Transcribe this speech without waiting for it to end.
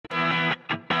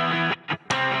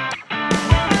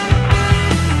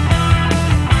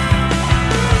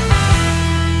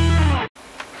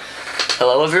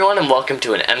Hello everyone and welcome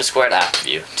to an MSquared app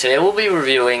review. Today we'll be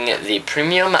reviewing the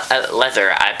premium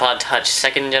leather iPod Touch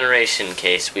 2nd generation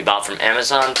case we bought from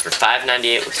Amazon for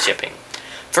 $5.98 with shipping.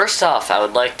 First off, I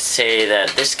would like to say that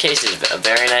this case is a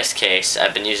very nice case.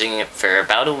 I've been using it for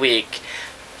about a week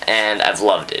and I've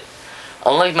loved it.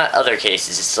 Unlike my other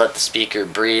cases, it's let the speaker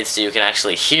breathe so you can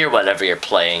actually hear whatever you're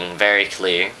playing very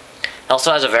clear. It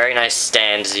also has a very nice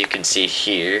stand, as you can see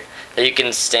here, that you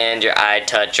can stand your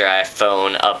iTouch or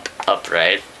iPhone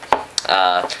upright.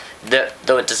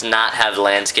 Though it does not have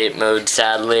landscape mode,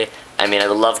 sadly. I mean, I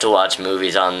would love to watch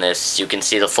movies on this. You can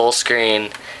see the full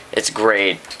screen. It's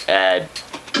great.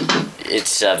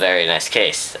 It's a very nice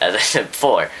case, as I said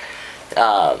before.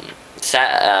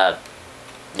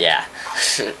 Yeah.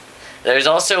 There's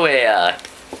also a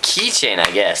keychain, I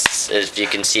guess, if you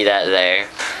can see that there.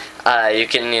 You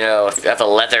can, if you have a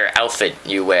leather outfit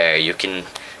you wear, you can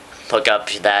hook up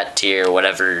that to your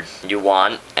whatever you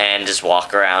want and just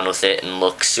walk around with it and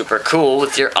look super cool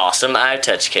with your awesome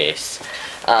iTouch case.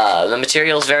 The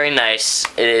material is very nice.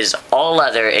 It is all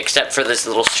leather except for this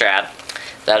little strap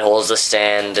that holds the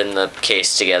stand and the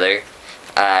case together.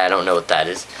 I don't know what that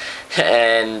is.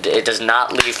 And it does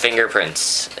not leave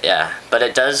fingerprints. Yeah, but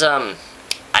it does,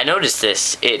 I noticed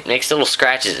this. It makes little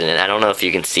scratches in it. I don't know if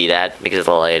you can see that because of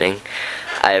the lighting.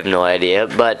 I have no idea,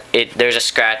 but there's a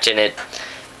scratch in it.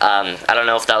 I don't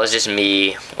know if that was just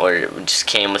me or it just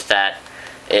came with that.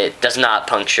 It does not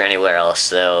puncture anywhere else,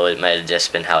 though. It might have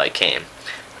just been how it came.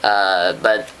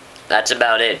 But that's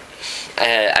about it.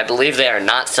 I believe they are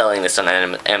not selling this on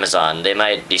Amazon. They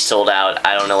might be sold out.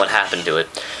 I don't know what happened to it.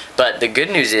 But the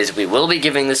good news is we will be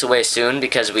giving this away soon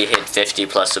because we hit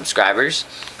 50+ subscribers.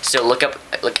 So look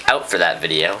out for that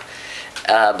video.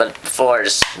 But before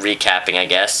just recapping, I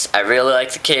guess, I really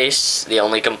like the case. The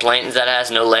only complaint is that it has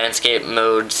no landscape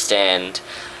mode stand.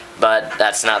 But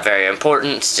that's not very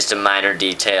important. It's just a minor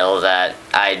detail that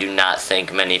I do not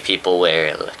think many people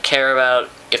care about.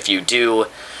 If you do,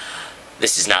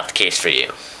 this is not the case for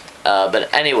you.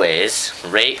 But anyways,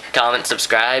 rate, comment,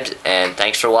 subscribe, and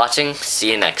thanks for watching.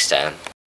 See you next time.